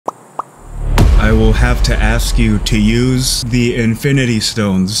I will have to ask you to use the infinity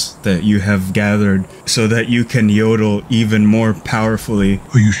stones that you have gathered so that you can yodel even more powerfully.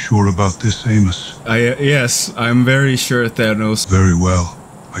 Are you sure about this, Amos? Yes, I'm very sure, Thanos. Very well.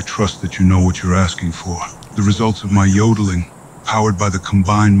 I trust that you know what you're asking for. The results of my yodeling, powered by the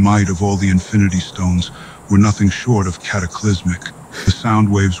combined might of all the infinity stones, were nothing short of cataclysmic. The sound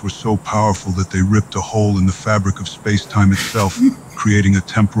waves were so powerful that they ripped a hole in the fabric of space-time itself, creating a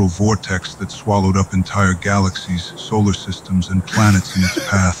temporal vortex that swallowed up entire galaxies, solar systems, and planets in its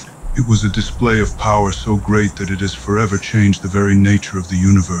path. It was a display of power so great that it has forever changed the very nature of the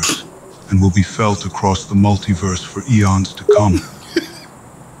universe, and will be felt across the multiverse for eons to come.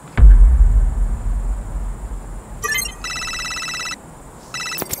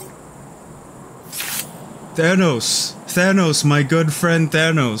 Thanos, my good friend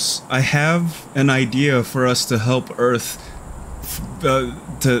Thanos, I have an idea for us to help Earth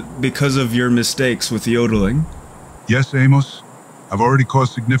because of your mistakes with yodeling. Yes, Amos. I've already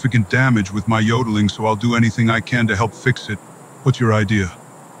caused significant damage with my yodeling, so I'll do anything I can to help fix it. What's your idea?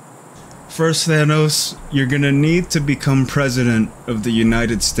 First, Thanos, you're gonna need to become president of the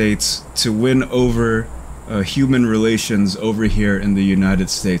United States to win over human relations over here in the United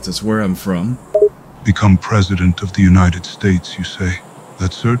States. That's where I'm from. Become president of the United States, you say?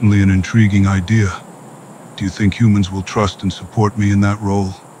 That's certainly an intriguing idea. Do you think humans will trust and support me in that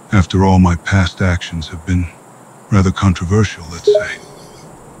role? After all, my past actions have been rather controversial, let's say.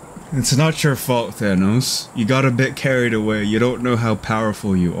 It's not your fault, Thanos. You got a bit carried away. You don't know how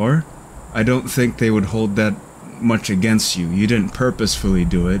powerful you are. I don't think they would hold that much against you. You didn't purposefully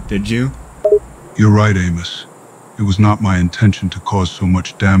do it, did you? You're right, Amos. It was not my intention to cause so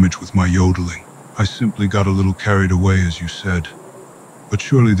much damage with my yodeling. I simply got a little carried away, as you said. But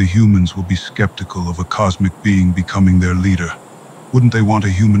surely the humans will be skeptical of a cosmic being becoming their leader. Wouldn't they want a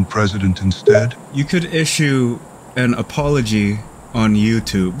human president instead? You could issue an apology on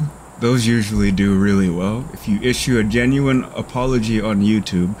YouTube. Those usually do really well. If you issue a genuine apology on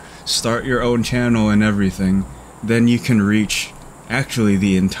YouTube, start your own channel and everything, then you can reach actually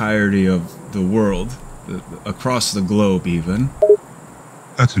the entirety of the world, across the globe even.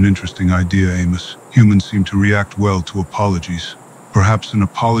 That's an interesting idea, Amos. Humans seem to react well to apologies. Perhaps an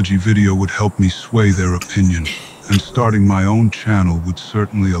apology video would help me sway their opinion, and starting my own channel would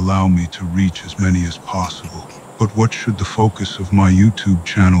certainly allow me to reach as many as possible. But what should the focus of my YouTube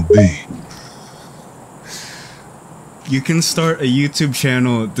channel be? You can start a YouTube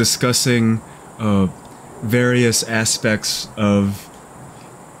channel discussing various aspects of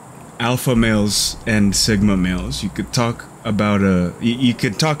alpha males and sigma males. You could talk about you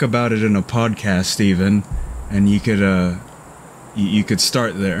could talk about it in a podcast even, and you could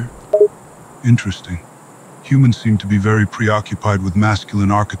start there. Interesting. Humans seem to be very preoccupied with masculine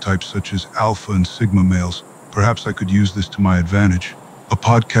archetypes such as alpha and sigma males. Perhaps I could use this to my advantage. A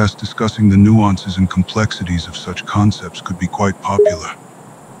podcast discussing the nuances and complexities of such concepts could be quite popular.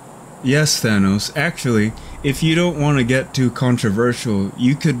 Yes, Thanos. Actually, if you don't want to get too controversial,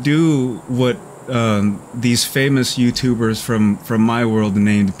 you could do what these famous YouTubers from my world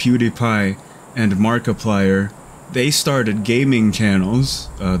named PewDiePie and Markiplier, they started gaming channels.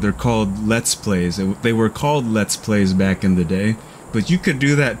 They're called Let's Plays. They were called Let's Plays back in the day. But you could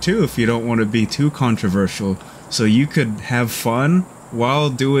do that too if you don't want to be too controversial. So you could have fun while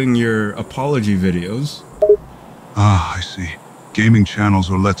doing your apology videos. Ah, I see. Gaming channels,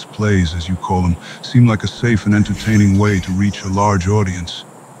 or Let's Plays as you call them, seem like a safe and entertaining way to reach a large audience.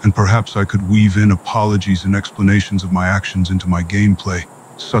 And perhaps I could weave in apologies and explanations of my actions into my gameplay,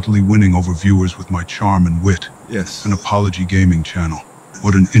 subtly winning over viewers with my charm and wit. Yes. An apology gaming channel.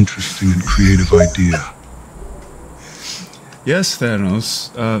 What an interesting and creative idea. Yes,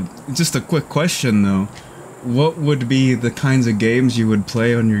 Thanos. Just a quick question though. What would be the kinds of games you would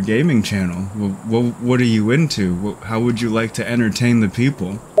play on your gaming channel? What are you into? How would you like to entertain the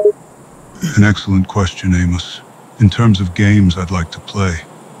people? An excellent question, Amos. In terms of games I'd like to play,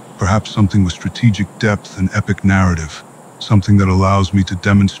 perhaps something with strategic depth and epic narrative. Something that allows me to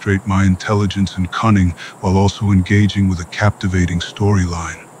demonstrate my intelligence and cunning while also engaging with a captivating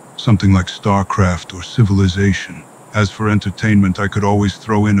storyline. Something like StarCraft or Civilization. As for entertainment, I could always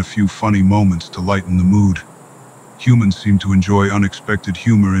throw in a few funny moments to lighten the mood. Humans seem to enjoy unexpected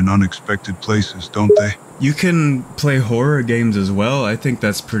humor in unexpected places, don't they? You can play horror games as well. I think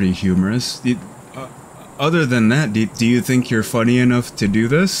that's pretty humorous. Other than that, do you think you're funny enough to do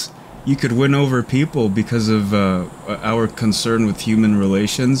this? You could win over people because of our concern with human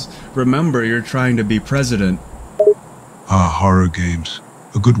relations. Remember, you're trying to be president. Ah, horror games.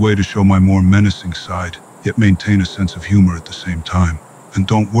 A good way to show my more menacing side, yet maintain a sense of humor at the same time. And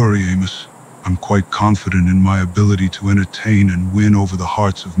don't worry, Amos. I'm quite confident in my ability to entertain and win over the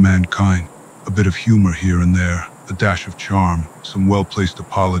hearts of mankind. A bit of humor here and there, a dash of charm, some well-placed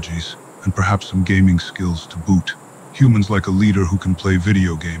apologies, and perhaps some gaming skills to boot. Humans like a leader who can play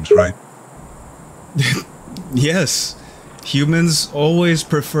video games, right? Yes, humans always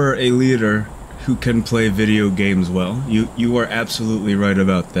prefer a leader who can play video games well. You are absolutely right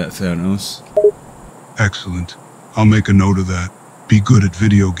about that, Thanos. Excellent. I'll make a note of that. Be good at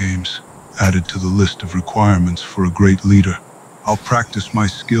video games, added to the list of requirements for a great leader. I'll practice my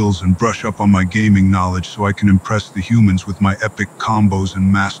skills and brush up on my gaming knowledge so I can impress the humans with my epic combos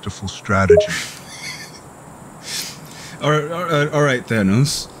and masterful strategy. All right,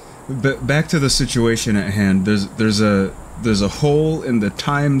 Thanos. But back to the situation at hand. There's a hole in the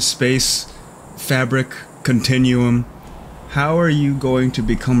time-space fabric continuum. How are you going to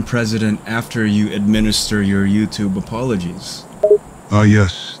become president after you administer your YouTube apologies? Ah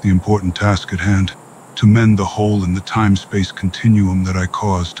yes, the important task at hand. To mend the hole in the time-space continuum that I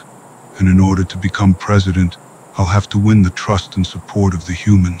caused. And in order to become president, I'll have to win the trust and support of the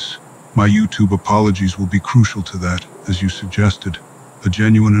humans. My YouTube apologies will be crucial to that, as you suggested. A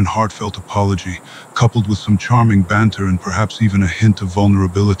genuine and heartfelt apology, coupled with some charming banter and perhaps even a hint of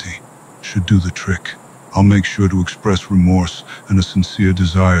vulnerability, should do the trick. I'll make sure to express remorse and a sincere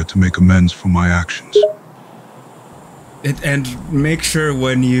desire to make amends for my actions. And make sure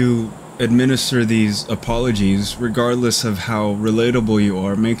when you administer these apologies, regardless of how relatable you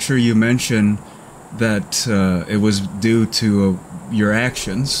are, make sure you mention that it was due to your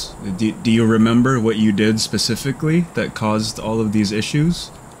actions. Do you remember what you did specifically that caused all of these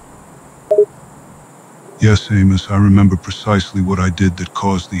issues? Yes, Amos, I remember precisely what I did that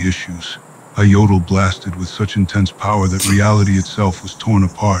caused the issues. I yodel blasted with such intense power that reality itself was torn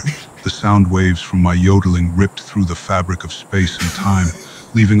apart. The sound waves from my yodeling ripped through the fabric of space and time,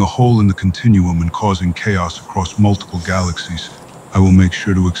 leaving a hole in the continuum and causing chaos across multiple galaxies. I will make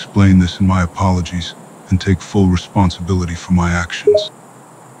sure to explain this in my apologies and take full responsibility for my actions.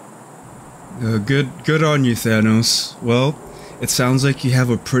 Good on you, Thanos. Well, it sounds like you have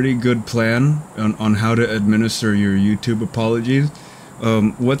a pretty good plan on how to administer your YouTube apologies.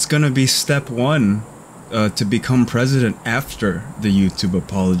 What's gonna be step one to become president after the YouTube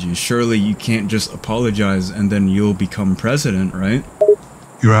apologies? Surely you can't just apologize and then you'll become president, right?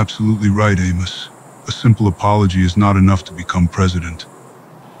 You're absolutely right, Amos. A simple apology is not enough to become president.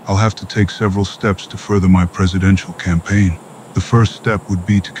 I'll have to take several steps to further my presidential campaign. The first step would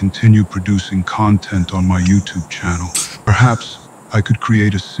be to continue producing content on my YouTube channel. Perhaps I could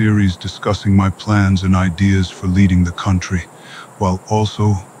create a series discussing my plans and ideas for leading the country, while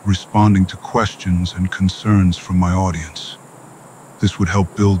also responding to questions and concerns from my audience. This would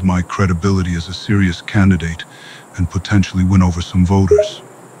help build my credibility as a serious candidate and potentially win over some voters.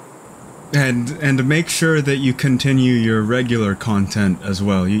 And make sure that you continue your regular content as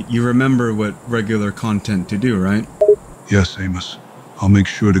well. You remember what regular content to do, right? Yes, Amos. I'll make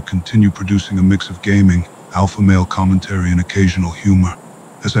sure to continue producing a mix of gaming, alpha male commentary, and occasional humor.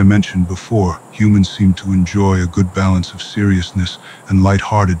 As I mentioned before, humans seem to enjoy a good balance of seriousness and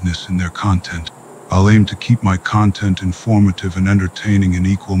lightheartedness in their content. I'll aim to keep my content informative and entertaining in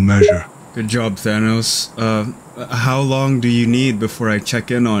equal measure. Good job, Thanos. How long do you need before I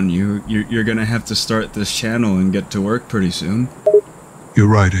check in on you? You're gonna have to start this channel and get to work pretty soon. You're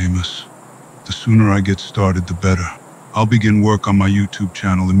right, Amos. The sooner I get started, the better. I'll begin work on my YouTube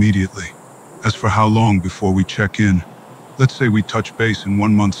channel immediately. As for how long before we check in, let's say we touch base in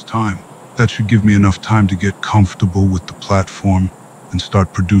 1 month's time. That should give me enough time to get comfortable with the platform and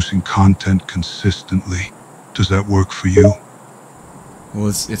start producing content consistently. Does that work for you? Well,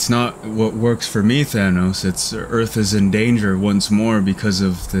 it's not what works for me, Thanos. It's Earth is in danger once more because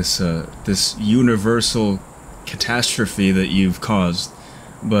of this universal catastrophe that you've caused.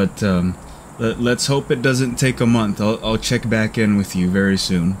 But let's hope it doesn't take a month. I'll check back in with you very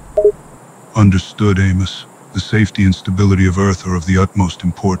soon. Understood, Amos. The safety and stability of Earth are of the utmost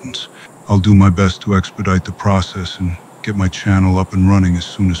importance. I'll do my best to expedite the process and get my channel up and running as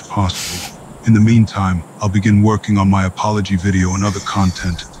soon as possible. In the meantime, I'll begin working on my apology video and other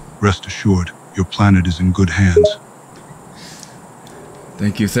content. Rest assured, your planet is in good hands.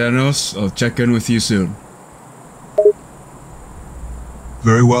 Thank you, Thanos. I'll check in with you soon.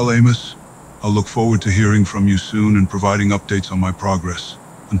 Very well, Amos. I'll look forward to hearing from you soon and providing updates on my progress.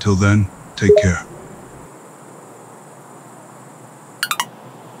 Until then, take care.